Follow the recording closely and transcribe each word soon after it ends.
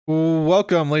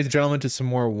welcome, ladies and gentlemen, to some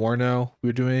more WARNO.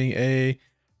 We're doing a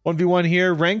 1v1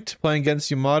 here, ranked, playing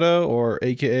against Yamato, or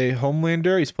aka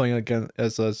Homelander. He's playing against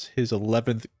as his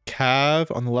 11th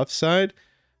cav on the left side.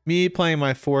 Me playing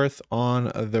my 4th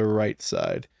on the right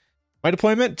side. My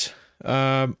deployment,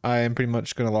 I am pretty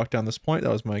much going to lock down this point.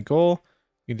 That was my goal.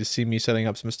 You can just see me setting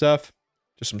up some stuff.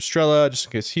 Just some Strela, just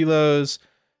in case helos.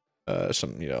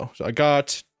 So I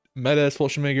got Metas,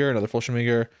 Fulshmiger, another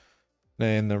Fulshmiger.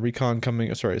 And the recon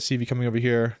coming, sorry, CV coming over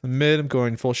here. The mid, I'm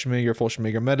going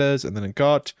Fulshmiger Metas, and then a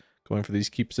GOT, going for these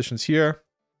key positions here.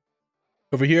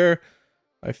 Over here,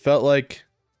 I felt like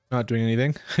not doing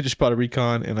anything. I just bought a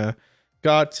recon and a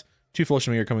GOT, 2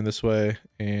 Fulshmiger coming this way,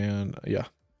 and yeah,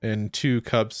 and 2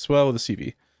 Cubs as well with a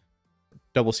CV.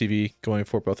 Double CV going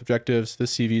for both objectives.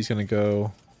 This CV is going to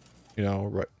go,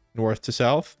 right north to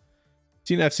south.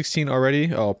 Seen F-16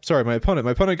 already. Oh, sorry, my opponent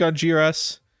got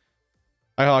GRS.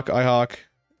 IHawk,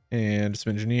 and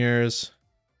some engineers,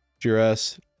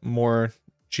 GRS, more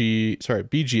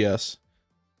BGS,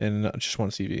 and just one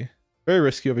CV. Very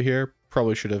risky over here.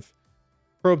 Probably should have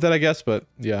probed that, I guess, but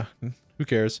yeah, who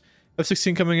cares?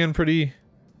 F-16 coming in pretty,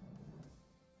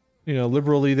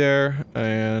 liberally there,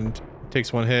 and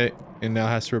takes one hit, and now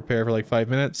has to repair for like 5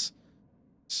 minutes.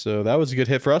 So that was a good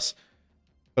hit for us.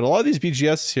 But a lot of these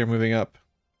BGS here moving up.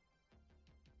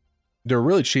 They're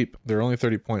really cheap. They're only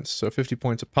 30 points, so 50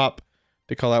 points a pop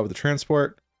to call out with the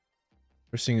transport.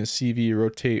 We're seeing a CV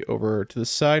rotate over to the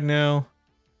side now.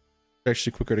 It's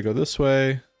actually quicker to go this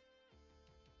way,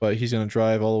 but he's going to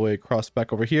drive all the way across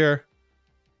back over here.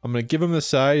 I'm going to give him the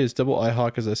side. It's double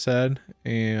IHawk, as I said,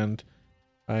 and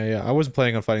I wasn't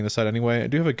planning on fighting the side anyway. I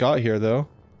do have a GOT here, though.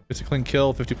 It's a clean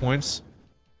kill, 50 points.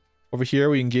 Over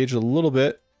here, we engage a little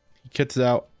bit. He kits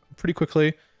out pretty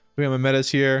quickly. We have my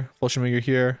Metas here, Fulshmiger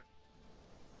here.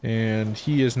 And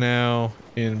he is now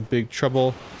in big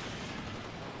trouble.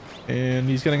 And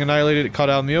he's getting annihilated, caught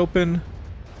out in the open.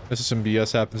 This is some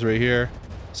BS happens right here.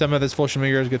 Some of this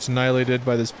Fulshmiger gets annihilated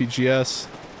by this BGS.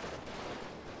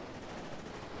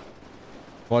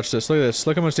 Watch this, look at this.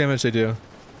 Look how much damage they do.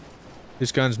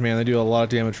 These guns, man, they do a lot of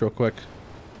damage real quick.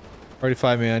 Already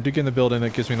 5 man. I do get in the building,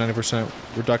 that gives me 90%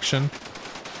 reduction.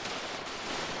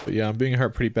 But yeah, I'm being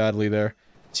hurt pretty badly there.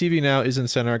 TV now is in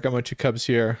center. I got my 2 Cubs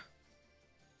here.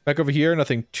 Back over here,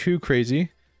 nothing too crazy.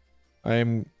 I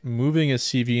am moving a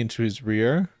CV into his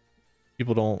rear.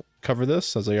 People don't cover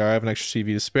this. I was like, all right, I have an extra CV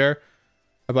to spare.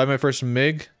 I buy my first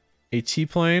MiG AT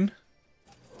plane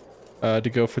to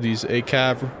go for these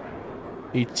ACAV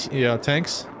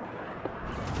tanks.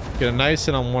 Get a nice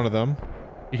hit on one of them.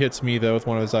 He hits me, though, with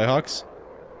one of his IHawks.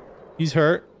 He's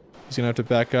hurt. He's going to have to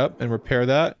back up and repair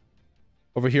that.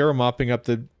 Over here, we're mopping up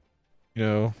the,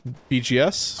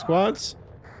 BGS squads.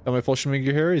 Got my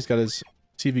Fulshmiger here. He's got his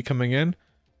CV coming in.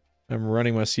 I'm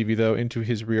running my CV, though, into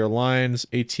his rear lines.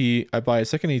 AT, I buy a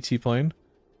second AT plane.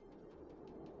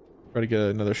 Try to get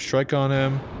another strike on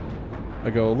him. I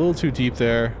go a little too deep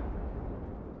there.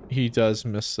 He does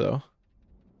miss, though.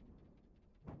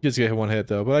 He does get 1 hit,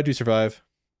 though, but I do survive.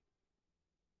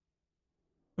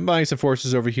 I'm buying some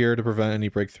forces over here to prevent any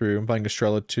breakthrough. I'm buying a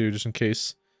Strela, too, just in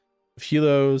case of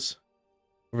helos.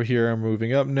 Over here, I'm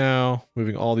moving up now.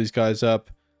 Moving all these guys up.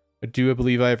 I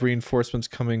believe I have reinforcements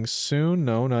coming soon.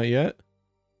 No, not yet.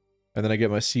 And then I get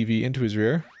my CV into his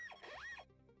rear.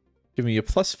 Give me a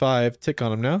 +5 tick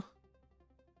on him now.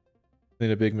 Made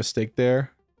a big mistake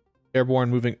there. Airborne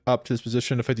moving up to this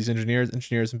position to fight these engineers.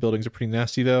 Engineers and buildings are pretty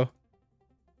nasty, though.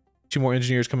 2 more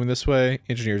engineers coming this way.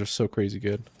 Engineers are so crazy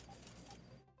good.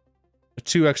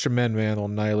 2 extra men, man, will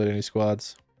annihilate any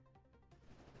squads.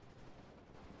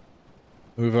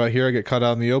 Move out here, I get caught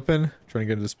out in the open. Trying to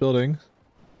get into this building.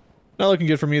 Not looking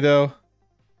good for me, though.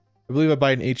 I believe I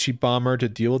buy an HE bomber to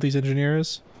deal with these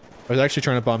engineers. I was actually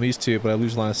trying to bomb these 2, but I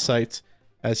lose line of sight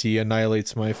as he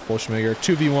annihilates my Fulshmiger.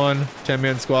 2v1,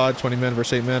 10-man squad, 20 men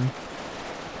versus 8 men.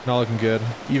 Not looking good.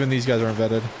 Even these guys aren't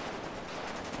vetted.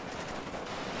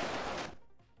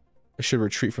 I should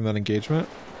retreat from that engagement.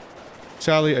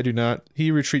 Sadly, I do not. He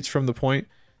retreats from the point.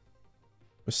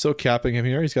 I'm so capping him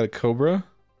here. He's got a Cobra.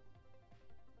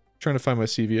 Trying to find my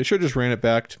CV. I should have just ran it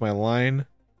back to my line.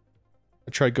 I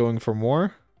tried going for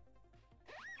more.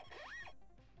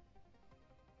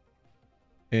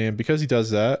 And because he does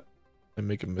that, I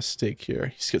make a mistake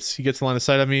here. He gets the line of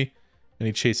sight on me, and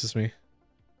he chases me.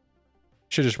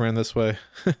 Should have just ran this way.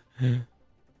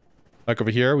 Back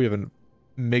over here, we have a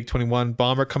MiG-21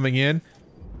 bomber coming in.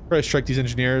 Try to strike these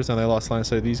engineers. Now they lost line of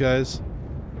sight of these guys.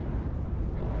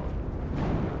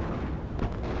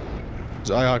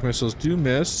 His IHawk missiles do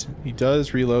miss. He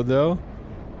does reload, though.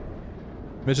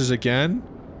 Misses again.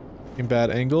 In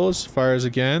bad angles. Fires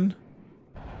again.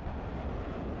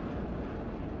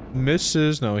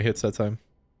 misses. No, he hits that time.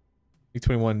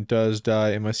 MiG-21 does die,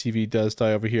 and my CV does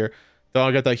die over here. Though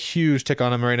I got that huge tick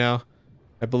on him right now.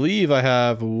 I believe I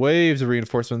have waves of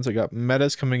reinforcements. I got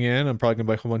metas coming in. I'm probably gonna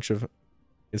buy a whole bunch of... You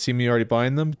can see me already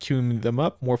buying them, queuing them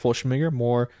up. More Fallschirmjäger,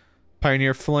 more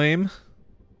Pioneer Flame.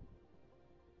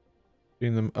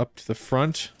 Getting them up to the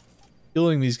front.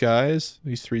 Killing these guys,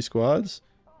 these 3 squads.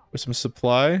 With some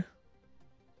supply.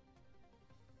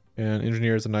 And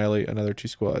engineers annihilate another 2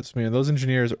 squads. Man, those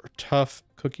engineers are tough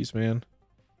cookies, man.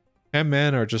 And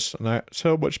men are just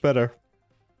so much better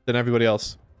than everybody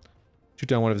else. Shoot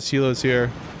down one of his helos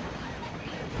here.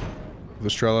 With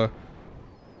Estrella.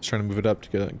 Just trying to move it up to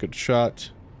get a good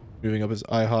shot. Moving up his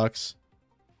Ihawks.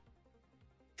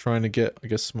 Trying to get, I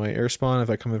guess, my air spawn if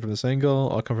I come in from this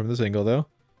angle. I'll come from this angle, though.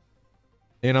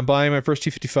 And I'm buying my first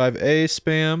T-55A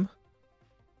spam.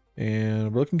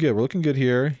 And we're looking good. We're looking good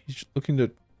here. He's looking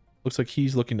to... Looks like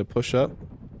he's looking to push up.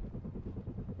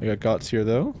 I got GOTS here,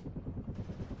 though.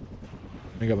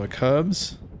 I got my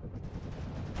Cubs.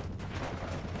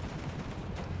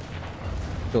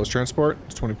 Kills transport.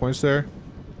 It's 20 points there.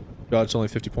 GOTS only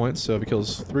 50 points, so if he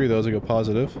kills 3 of those, I go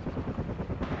positive.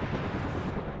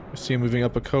 I see him moving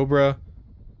up a Cobra.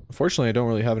 Unfortunately, I don't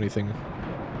really have anything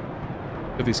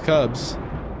with these Cubs.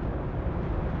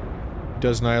 He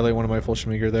does annihilate one of my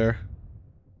Fallschirmjäger there.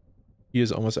 He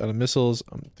is almost out of missiles.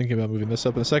 I'm thinking about moving this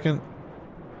up in a second.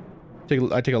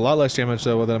 I take a lot less damage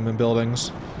though when I'm in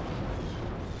buildings.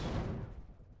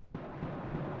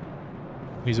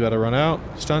 He's about to run out.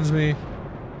 Stuns me.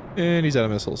 And he's out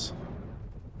of missiles.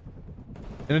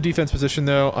 In a defense position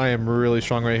though, I am really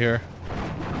strong right here.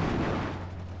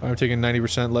 I'm taking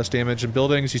 90% less damage in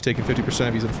buildings. He's taking 50%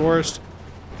 if he's in forest.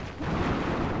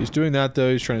 He's doing that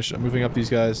though. He's trying to moving up these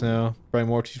guys now. Buying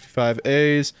more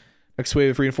T-55As. Next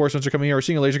wave of reinforcements are coming here. We're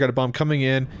seeing a laser guided bomb coming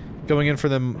in. Going in for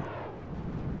them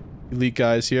elite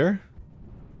guys here.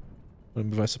 I'm gonna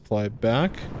move my supply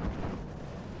back.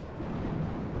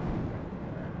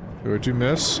 We do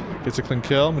miss. Gets a clean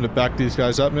kill. I'm gonna back these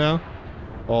guys up now.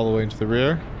 All the way into the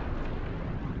rear.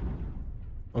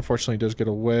 Unfortunately, he does get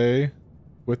away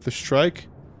with the strike.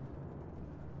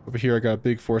 Over here, I got a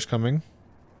big force coming.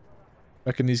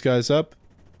 Backing these guys up.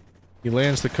 He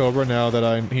lands the Cobra now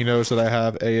that he knows that I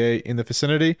have AA in the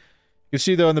vicinity. You can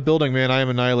see though in the building, man, I am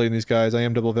annihilating these guys. I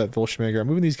am double vet Fallschirmjäger. I'm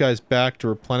moving these guys back to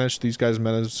replenish. These guys'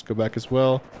 metas go back as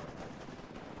well.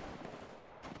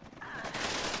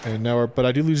 And now but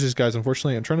I do lose these guys,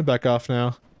 unfortunately. I'm trying to back off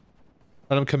now.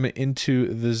 Let him come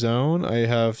into the zone. I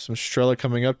have some Strela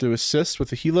coming up to assist with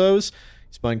the helos.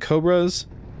 He's buying Cobras.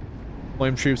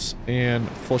 Flame troops and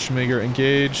Fallschirmjäger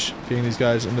engage. Getting these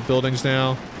guys in the buildings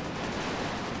now.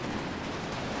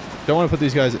 Don't want to put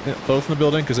these guys both in the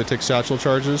building because they take satchel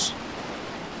charges.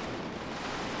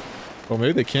 Well,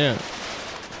 maybe they can't.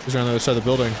 Because they're on the other side of the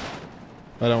building.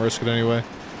 I don't risk it anyway.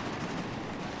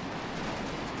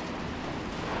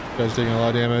 Guys taking a lot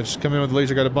of damage. Come in with the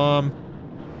laser guided bomb.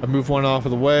 I move one off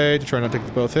of the way to try not to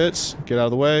take both hits. Get out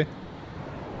of the way.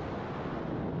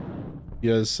 He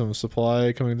has some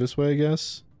supply coming this way, I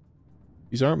guess.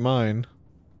 These aren't mine.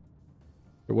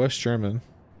 They're West German.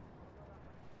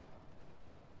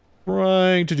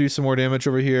 Trying to do some more damage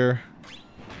over here.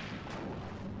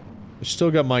 I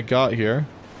still got my GOT here.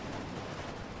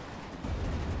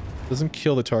 Doesn't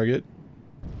kill the target.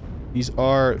 These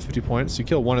are 50 points. You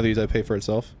kill one of these, I pay for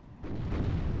itself.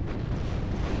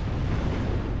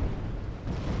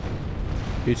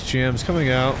 HGM's coming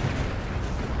out.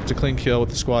 It's a clean kill with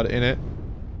the squad in it.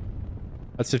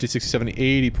 That's 50, 60, 70,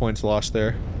 80 points lost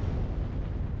there.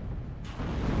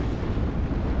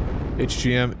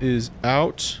 HGM is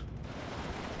out.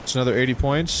 It's another 80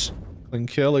 points. Clean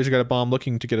kill. Laser got a bomb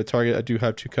looking to get a target. I do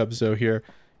have 2 Cubs though here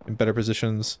in better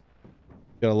positions.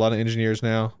 Got a lot of engineers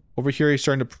now. Over here he's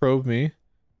starting to probe me.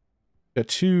 Got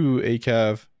 2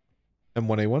 ACAV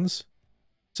M1A1s.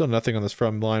 Still nothing on this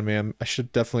front line, man. I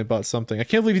should definitely bought something. I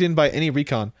can't believe he didn't buy any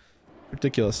recon.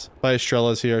 Ridiculous. Buy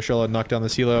Estrella's here. Estrella knocked down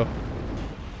this helo.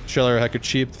 Estrella are heck of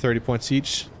cheap, 30 points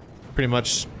each. Pretty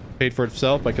much paid for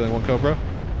itself by killing 1 Cobra.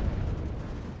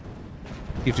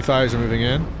 T-55s are moving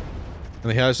in.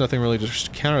 And he has nothing really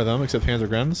to counter them except Panzer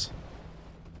Grens.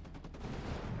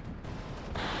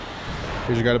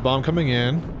 Here's your guy, a bomb coming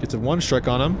in. Gets a 1 strike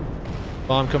on him.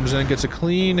 Bomb comes in, gets a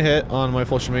clean hit on my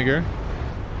Fallschirmjäger.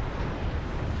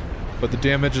 But the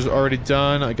damage is already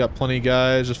done. I got plenty of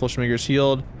guys. This Fallschirmjäger's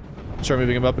healed. Start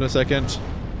moving him up in a second.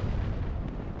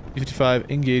 T-55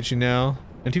 engaging now.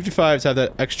 And T-55s have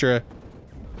that extra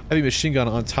heavy machine gun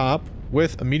on top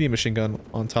with a medium machine gun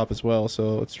on top as well.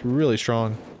 So it's really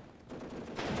strong.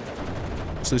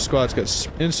 So these squads got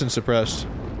instant suppressed.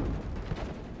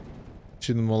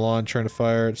 See the Milan trying to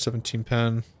fire at 17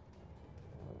 pen.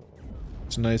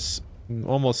 It's a nice,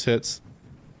 almost hits.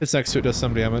 Hits next to it, does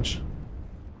some damage.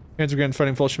 Hands again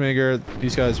fighting Fallschirmjäger.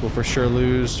 These guys will for sure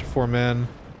lose. 4 men.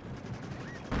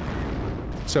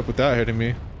 Except without hitting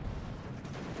me.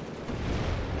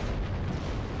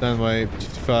 Then my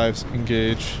T-5s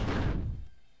engage.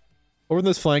 Over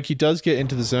this flank, he does get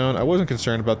into the zone. I wasn't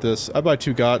concerned about this. I buy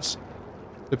 2 GOTS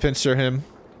to pincer him.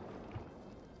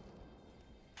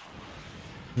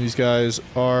 These guys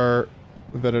are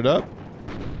vetted up.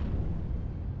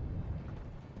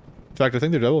 In fact, I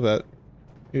think they're double vet.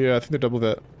 Yeah, I think they're double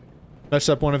vet. Messed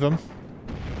up one of them.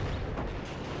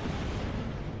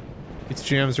 Its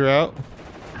jams are out.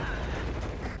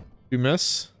 You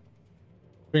miss.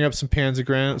 Bring up some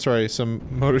Panzergran. Sorry, some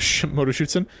Motor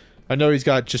Schützen. I know he's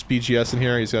got just BGS in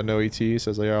here. He's got no ET. So I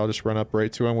was like, I'll just run up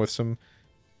right to him with some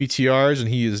BTRs, and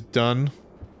he is done.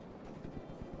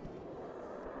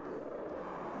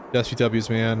 The SPWs,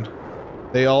 man.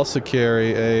 They also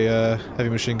carry a heavy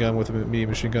machine gun with a medium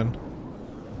machine gun.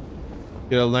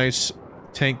 Get a nice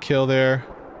tank kill there.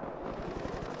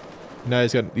 Now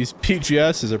he's got these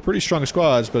PGSs are pretty strong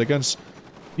squads, but against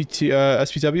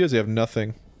SPWs, they have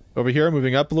nothing. Over here,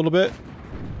 moving up a little bit.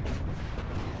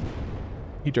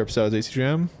 He derps out his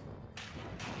ACGM.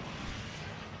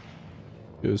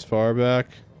 Goes far back.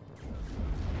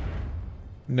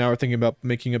 Now we're thinking about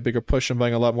making a bigger push and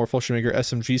buying a lot more Fallschirmjäger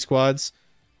SMG squads.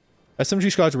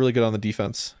 SMG squads are really good on the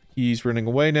defense. He's running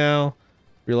away now,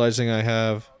 realizing I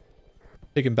have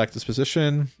taken back this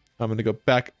position. I'm going to go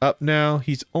back up now.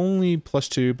 He's only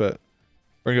 +2, but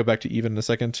we're going to go back to even in a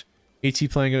second. AT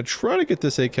playing, going to try to get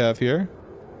this ACAV here.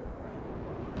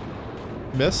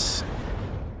 Miss.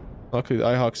 Luckily the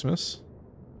IHawks miss.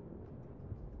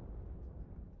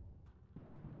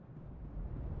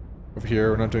 Over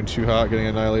here, we're not doing too hot, getting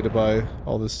annihilated by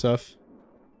all this stuff.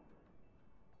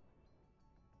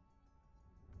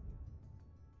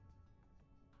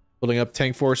 Building up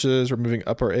tank forces, we're moving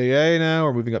up our AA now,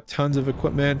 we're moving up tons of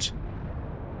equipment.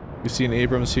 You see an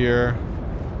Abrams here.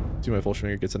 See my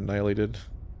Fallschirmjäger gets annihilated.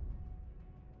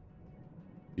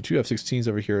 You 2 F-16s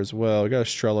over here as well. We got a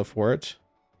Strela for it.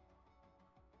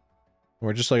 And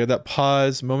we're just like at that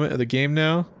pause moment of the game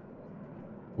now,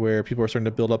 where people are starting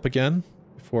to build up again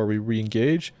before we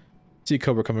re-engage. See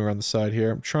Cobra coming around the side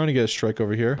here. I'm trying to get a strike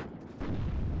over here.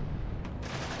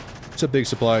 It's a big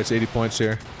supply. It's 80 points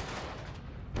here.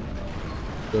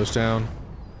 Goes down.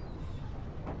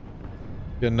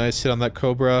 Get a nice hit on that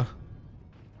Cobra.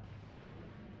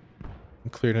 I'm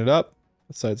clearing it up.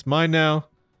 That side's mine now.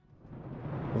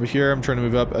 Over here, I'm trying to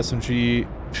move up SMG.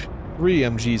 3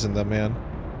 MGs in them, man.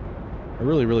 They're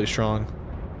really, really strong.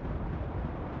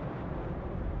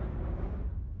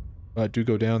 I do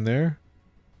go down there.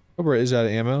 Cobra is out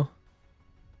of ammo.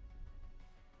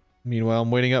 Meanwhile,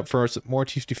 I'm waiting up for more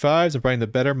T-55s. I'm buying the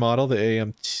better model, the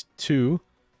AM2.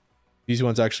 These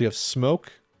ones actually have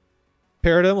smoke.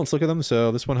 Paradigm, let's look at them.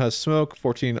 So this one has smoke,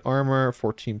 14 armor,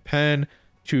 14 pen,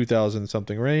 2,000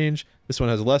 something range. This one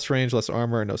has less range, less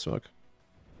armor, and no smoke.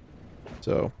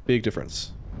 So, big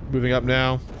difference. Moving up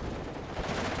now.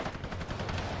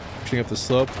 Pushing up the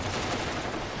slope.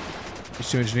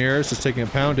 These 2 engineers just taking a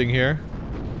pounding here.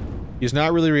 He's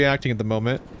not really reacting at the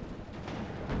moment.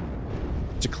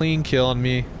 It's a clean kill on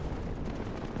me.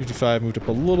 55 moved up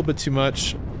a little bit too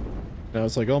much. Now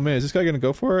it's like, oh man, is this guy gonna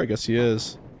go for it? I guess he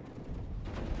is.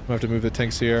 I'm gonna have to move the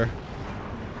tanks here.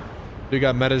 We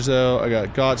got metas though. I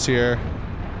got GOTS here.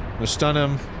 I'm gonna stun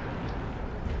him.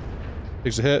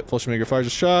 Takes a hit. Fallschirmjäger fires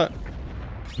a shot.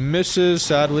 Misses,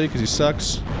 sadly, because he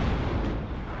sucks.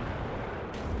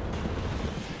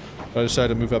 I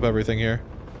decided to move up everything here.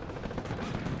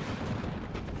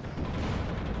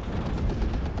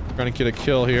 Trying to get a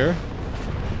kill here.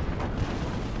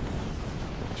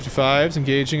 55s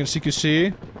engaging in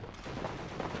CQC.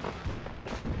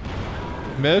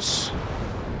 Miss.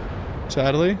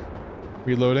 Sadly.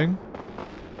 Reloading.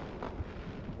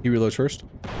 He reloads first.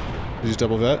 He's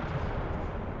double vet.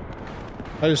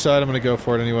 I decide I'm gonna go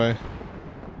for it anyway.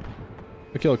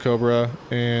 I kill a Cobra,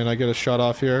 and I get a shot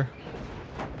off here.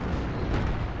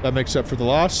 That makes up for the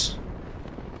loss.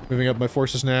 Moving up my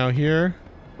forces now here.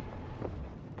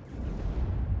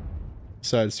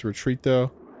 Decides to retreat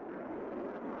though.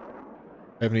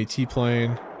 I have an AT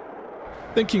plane.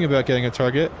 Thinking about getting a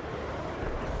target.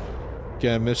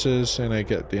 Again, misses, and I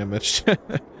get damaged.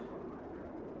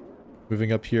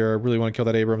 Moving up here, I really want to kill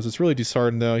that Abrams. It's really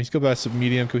disheartened though. He's go back to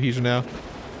medium cohesion now.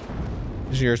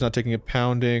 Engineer's not taking a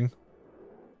pounding.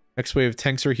 Next wave of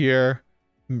tanks are here.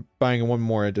 I'm buying 1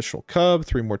 more additional Cub.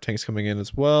 3 more tanks coming in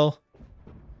as well.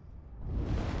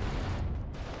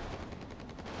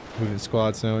 Moving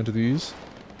squads now into these.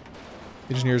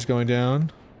 Engineers going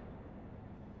down.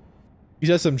 These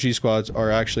SMG squads are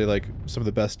actually like some of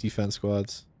the best defense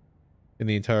squads in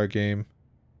the entire game.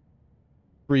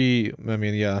 I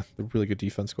mean, yeah, they're really good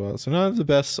defense squads. So not the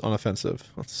best on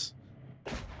offensive. Let's...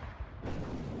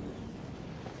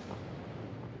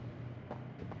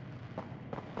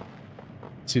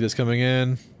 see this coming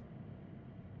in.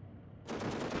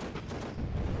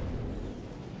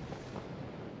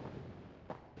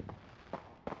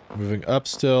 Moving up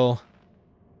still.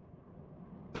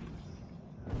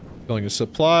 Filling his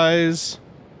supplies.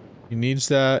 He needs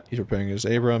that. He's repairing his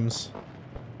Abrams.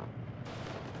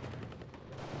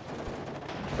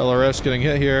 LRS getting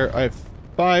hit here. I have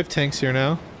 5 tanks here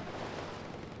now.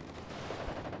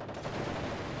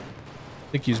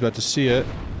 I think he's about to see it.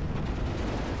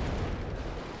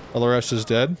 LRS is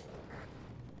dead.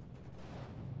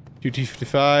 2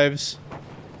 T-55s.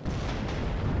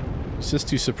 He's just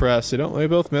too suppressed. They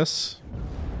both miss.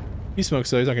 He smokes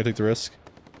though, he's not gonna take the risk.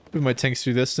 Move my tanks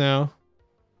through this now.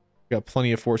 Got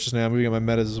plenty of forces now, moving on my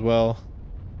metas as well.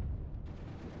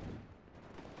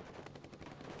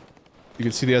 You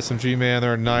can see the SMG, man,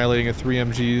 they're annihilating at 3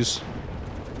 MGs.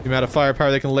 The amount of firepower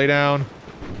they can lay down.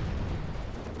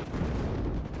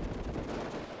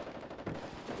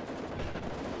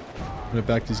 I'm gonna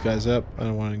back these guys up. I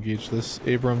don't want to engage this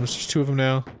Abrams. There's 2 of them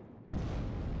now.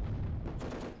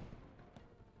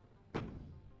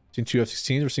 Seeing 2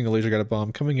 F-16s. We're seeing a laser guided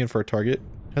bomb coming in for a target.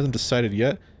 Hasn't decided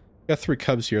yet. Got 3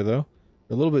 Cubs here though.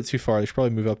 They're a little bit too far. They should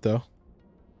probably move up though.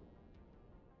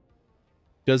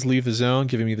 Does leave the zone,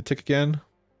 giving me the tick again.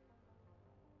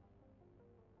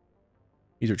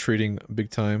 He's retreating big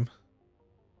time.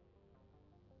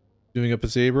 Doing up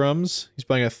his Abrams. He's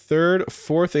buying a 3rd,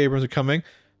 4th Abrams are coming.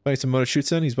 Buying some motor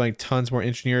Schützen. He's buying tons more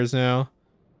engineers now.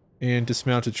 And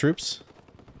dismounted troops.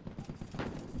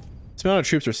 Dismounted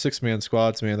troops are 6-man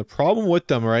squads, man. The problem with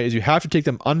them, right, is you have to take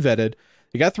them unvetted.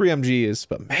 They got 3 MGs,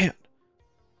 but man,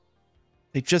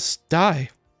 they just die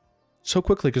so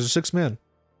quickly because they're 6 men.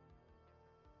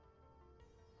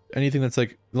 Anything that's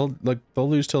like they'll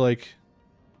lose to like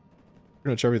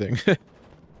pretty much everything.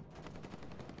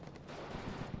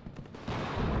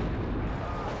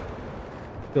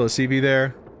 Kill a CB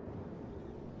there.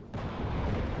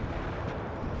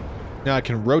 Now I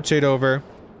can rotate over.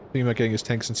 Thinking about getting his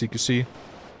tanks in CQC.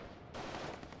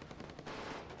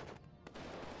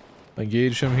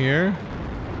 Engage him here.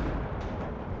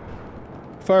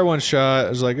 Fire 1 shot. I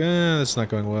was like, that's not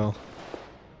going well.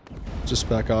 Just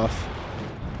back off.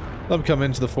 Let him come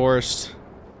into the forest.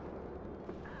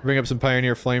 Bring up some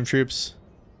Pioneer Flame troops.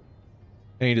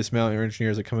 Any dismount your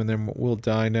engineers that come in there will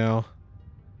die now.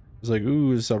 I was like,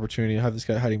 ooh, this opportunity. I have this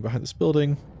guy hiding behind this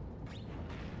building.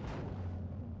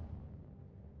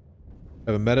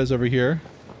 I have a metas over here.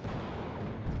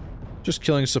 Just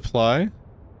killing supply.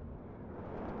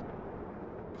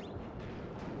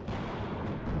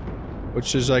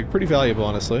 Which is like pretty valuable,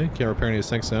 honestly. Can't repair any of his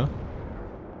tanks now.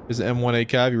 There's an M1A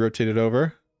cav, you rotate it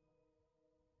over.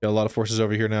 Got a lot of forces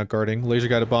over here now guarding. Laser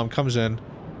guided bomb comes in.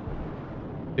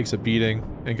 Takes a beating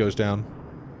and goes down.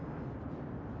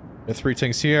 Got 3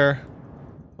 tanks here.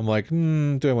 I'm like,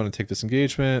 do I want to take this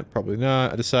engagement? Probably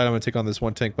not. I decide I'm going to take on this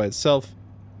 1 tank by itself.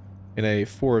 In a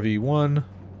 4v1.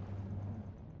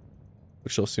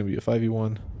 Which will soon be a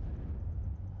 5v1.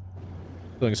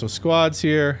 Killing some squads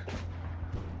here.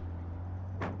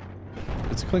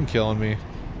 It's a clean kill on me.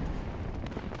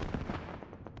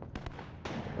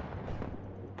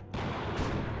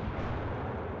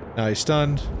 Now he's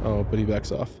stunned. Oh, but he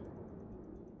backs off.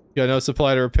 Got no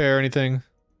supply to repair anything.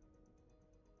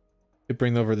 Could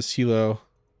bring over the silo.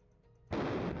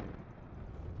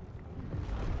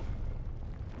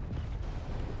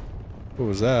 What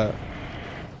was that?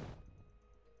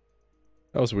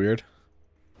 That was weird.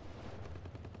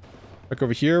 Back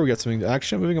over here, we got some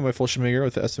action. Moving on my full Schminger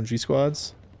with the SMG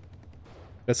squads.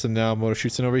 Got some now motor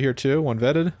Schützen over here too. 1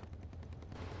 vetted. You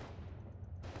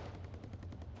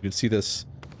can see this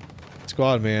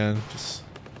squad, man. Just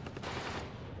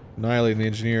annihilating the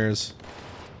engineers.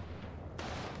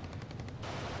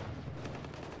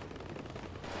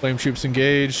 Flame troops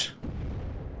engage.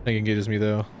 Tank engages me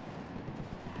though.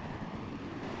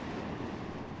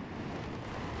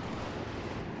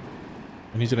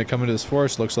 And he's gonna come into this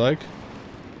forest, looks like.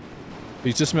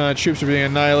 These dismounted troops are being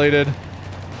annihilated.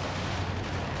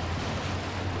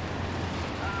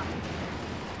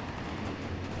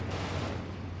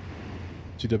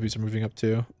 GWs are moving up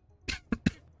too.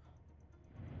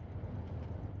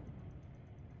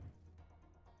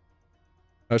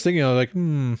 I was thinking, I was like,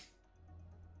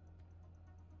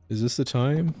 is this the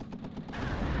time?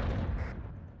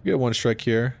 We got 1 strike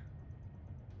here.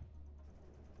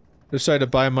 Decided to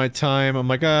buy my time. I'm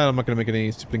like, I'm not gonna make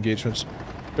any stupid engagements.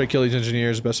 Try to kill these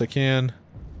engineers as best I can.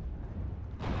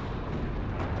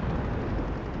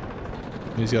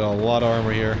 He's got a lot of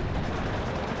armor here.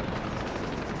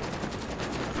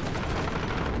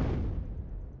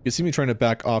 You can see me trying to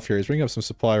back off here. He's bringing up some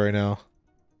supply right now.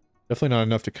 Definitely not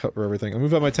enough to cover everything. I'll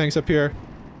move out my tanks up here.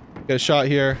 Get a shot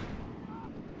here.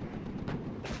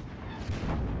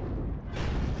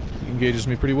 He engages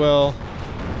me pretty well.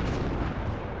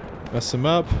 Mess him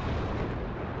up.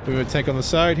 Move a tank on the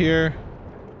side here.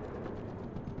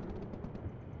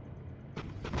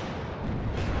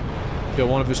 Kill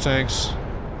one of his tanks.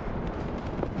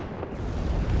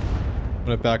 I'm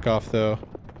gonna back off though.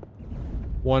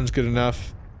 One's good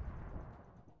enough.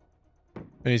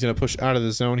 And he's gonna push out of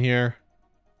the zone here.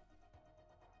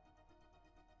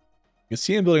 You can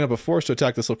see him building up a force to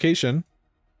attack this location.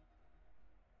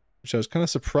 Which I was kind of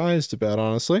surprised about,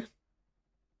 honestly.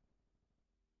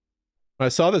 When I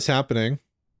saw this happening,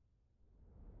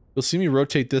 you'll see me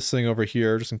rotate this thing over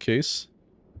here just in case.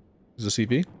 There's a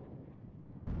CV.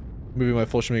 Moving my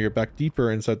Fulshmaker back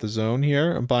deeper inside the zone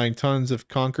here. I'm buying tons of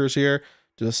Conquerors here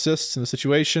to assist in the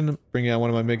situation. Bringing out one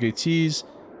of my MiG-ATs. He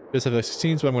does have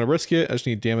F-16s, but I'm going to risk it. I just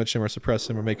need to damage him or suppress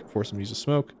him or make it force him to use a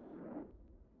smoke.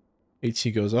 AT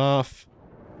goes off.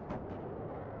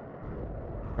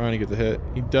 Trying to get the hit.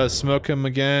 He does smoke him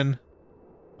again.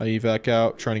 I evac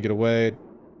out, trying to get away.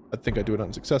 I think I do it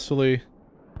unsuccessfully.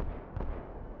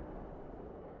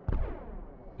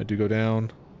 I do go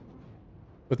down.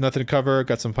 With nothing to cover,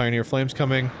 got some Pioneer Flames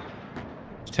coming.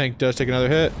 This tank does take another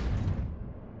hit.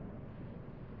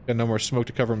 Got no more smoke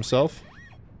to cover himself.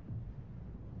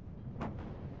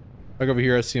 Back over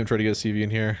here, I see him try to get a CV in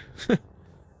here.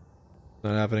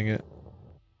 Not happening it.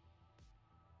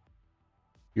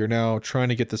 You're now trying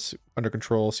to get this under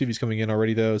control. CV's coming in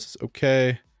already though, so it's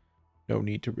okay. No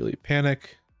need to really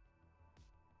panic.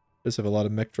 Just have a lot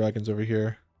of mech dragons over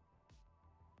here.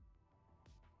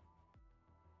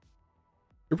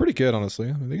 They're pretty good, honestly.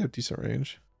 I mean, they got a decent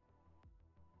range.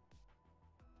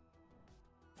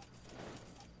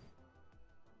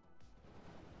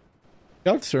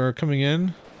 Scouts are coming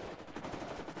in.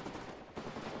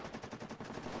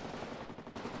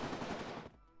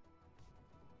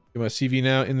 Get my CV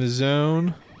now in the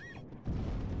zone.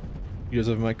 You guys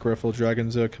have micro rifle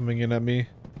dragons coming in at me.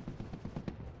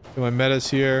 Get my metas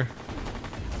here.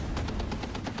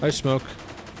 Nice smoke.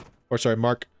 Or sorry,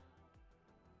 mark.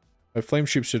 My flame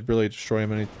troops should really destroy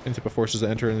him any type of forces that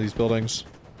enter into these buildings.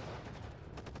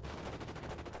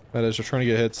 Metas are trying to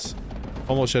get hits.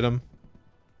 Almost hit him.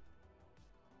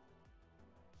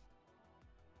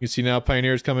 You can see now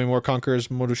Pioneers coming, more Conquerors,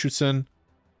 more Schützen.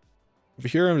 Over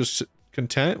here I'm just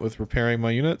content with repairing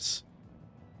my units.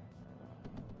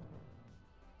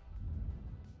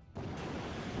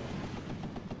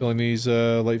 Filling these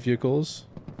light vehicles.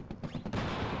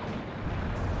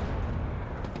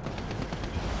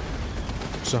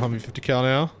 Just a Humvee 50 cal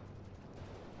now.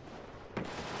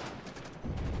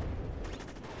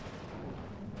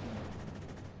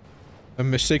 I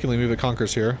mistakenly moved the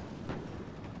Conquerors here.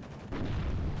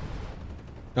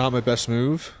 Not my best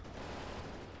move.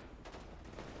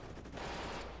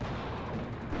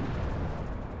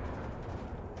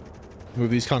 Move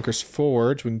these Conquerors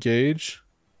forward to engage.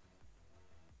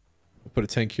 I'll put a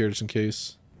tank here just in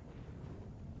case.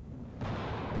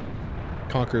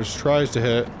 Conquerors tries to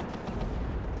hit.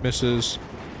 Misses.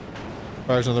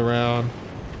 Fires another round.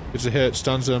 Gets a hit.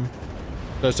 Stuns him.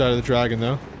 Does die to the dragon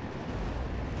though.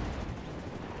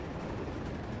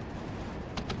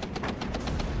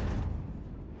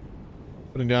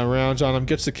 Putting down rounds on him.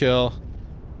 Gets the kill.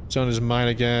 Zone is mine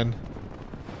again.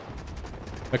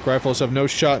 Mech rifles have no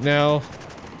shot now.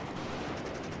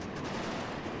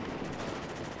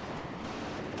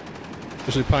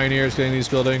 Especially Pioneers getting these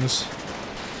buildings.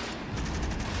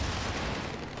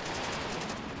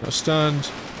 No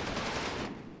stunned.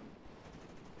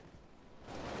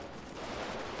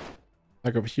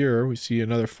 Back over here, we see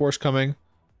another force coming.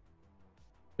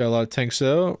 Got a lot of tanks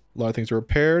though. A lot of things are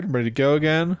repaired. I'm ready to go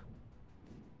again.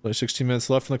 Only 16 minutes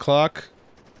left on the clock.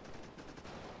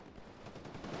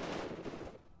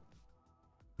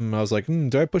 I was like,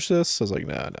 do I push this? I was like,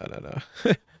 nah.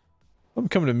 I'm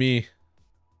coming to me.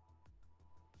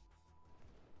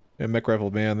 Yeah, mech rifle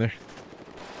man there.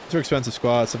 These are expensive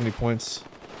squads, 70 points.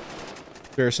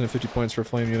 Comparison to 50 points for a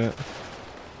flame unit.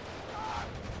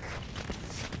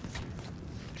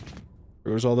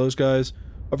 There goes all those guys.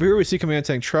 Over here we see command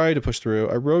tank try to push through.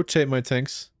 I rotate my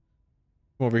tanks.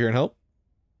 Come over here and help.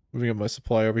 Moving up my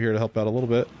supply over here to help out a little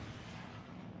bit.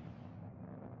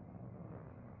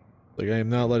 Like, I am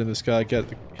not letting this guy get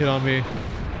the hit on me.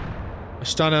 I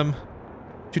stun him.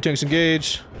 2 tanks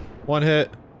engaged. 1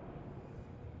 hit.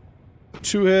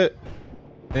 2 hit.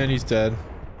 And he's dead.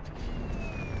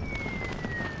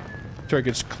 Turret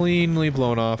gets cleanly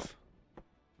blown off.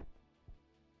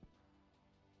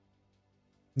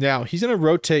 Now, he's going to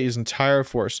rotate his entire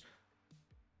force.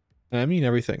 And I mean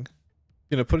everything.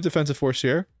 He's going to put a defensive force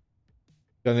here.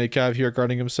 Got an ACAV here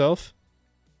guarding himself.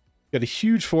 Got a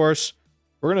huge force.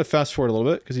 We're going to fast forward a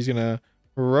little bit because he's going to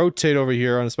rotate over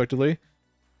here unexpectedly.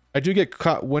 I do get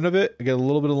caught wind of it. I get a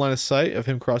little bit of line of sight of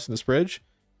him crossing this bridge.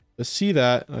 To see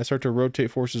that, and I start to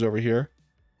rotate forces over here.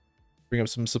 Bring up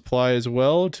some supply as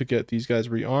well to get these guys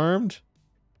rearmed.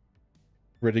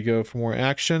 Ready to go for more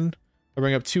action. I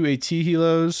bring up 2 AT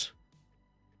helos.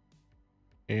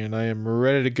 And I am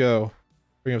ready to go.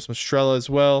 Bring up some Strela as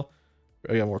well.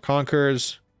 I got more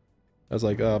Conquerors. I was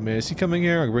like, oh man, is he coming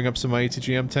here? I can bring up some of my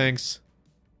ATGM tanks.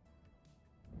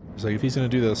 I was like, if he's gonna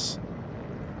do this,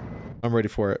 I'm ready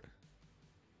for it.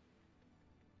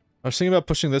 I was thinking about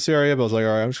pushing this area, but I was like,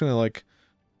 alright, I'm just gonna like,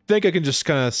 think I can just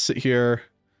kind of sit here.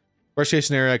 Worst case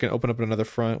scenario, I can open up another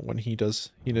front when he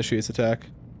initiates attack.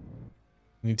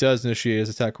 And he does initiate his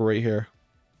attack right here.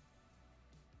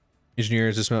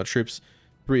 Engineers, dismount troops.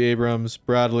 3 Abrams,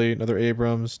 Bradley, another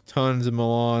Abrams, tons of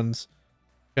Milans,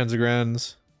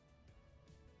 Kenzogrens.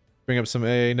 Bring up some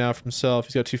AA now for himself.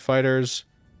 He's got 2 fighters.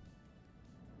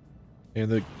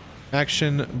 And the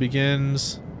action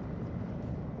begins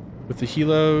with the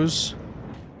helos.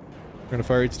 We're gonna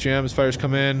fire ATGMs. Fighters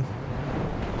come in.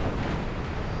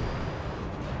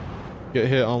 Get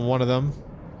hit on one of them.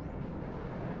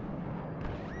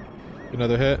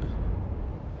 Another hit.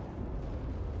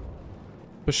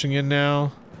 Pushing in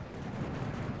now.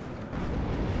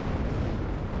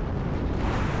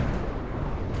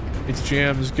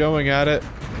 ATGM's going at it.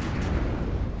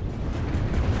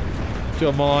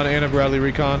 Kill Milan and a Bradley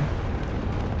Recon.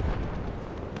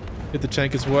 Hit the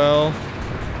tank as well.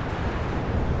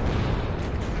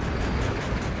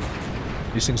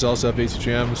 These things also have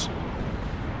ATGMs.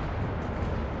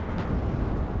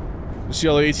 You see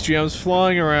all the ATGMs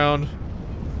flying around.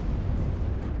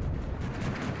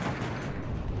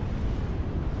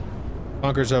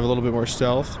 Conquerors have a little bit more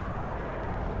stealth.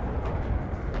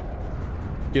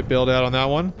 Get bailed out on that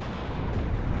one.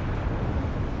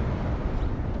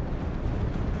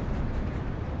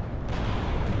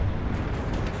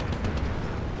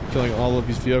 Killing all of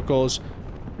these vehicles.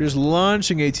 We're just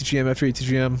launching ATGM after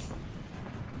ATGM.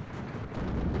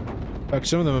 In fact,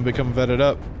 some of them have become vetted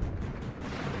up.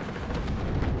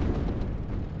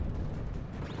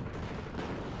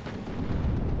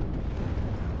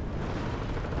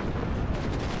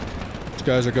 These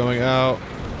guys are going out.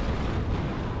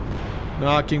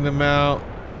 Knocking them out.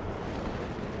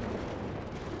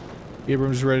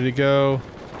 Abrams is ready to go.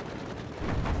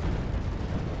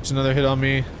 There's another hit on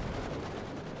me.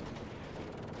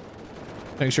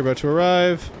 Tanks are about to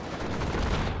arrive.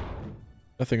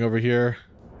 Nothing over here.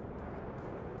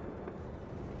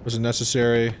 Wasn't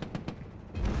necessary.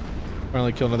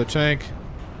 Finally kill another tank.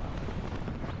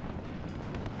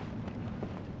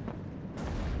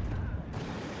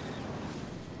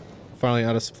 Finally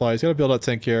out of supplies. Gotta build out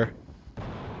tank here.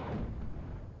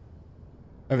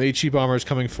 I have HE bombers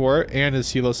coming for it, and his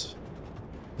helos.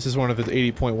 This is one of his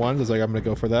 80.1s. I was like, I'm gonna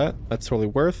go for that. That's totally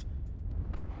worth.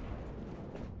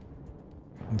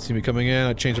 You see me coming in.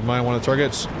 I change my mind. One of the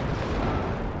targets.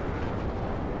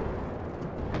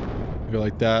 Go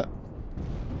like that.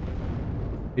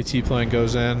 AT plane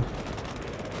goes in.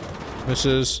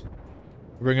 Misses.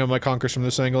 Bring up my Conquerors from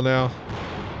this angle now.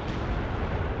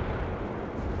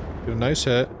 Get a nice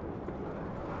hit.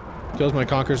 Kills my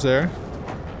Conquerors there.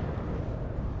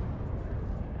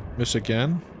 Miss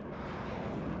again.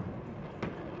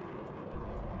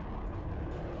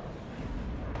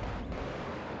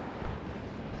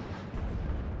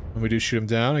 And we do shoot him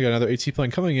down. I got another AT plane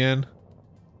coming in.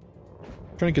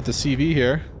 Trying to get the CV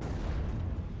here.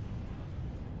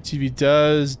 CV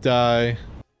does die.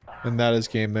 And that is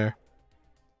game there.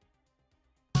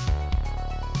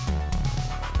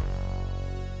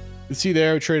 You see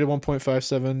there, we traded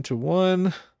 1.57 to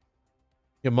 1.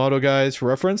 Yamato, guys, for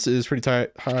reference, is pretty high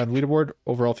on the leaderboard.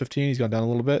 Overall 15, he's gone down a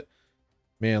little bit.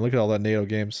 Man, look at all that NATO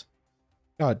games.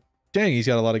 God dang, he's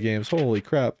got a lot of games. Holy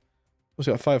crap. Almost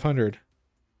got 500.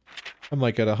 I'm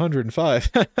like at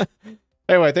 105.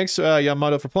 Anyway, thanks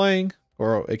Yamato for playing,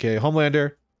 or aka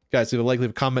Homelander. Guys, leave a like,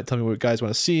 leave a comment, tell me what you guys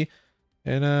want to see,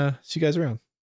 and see you guys around.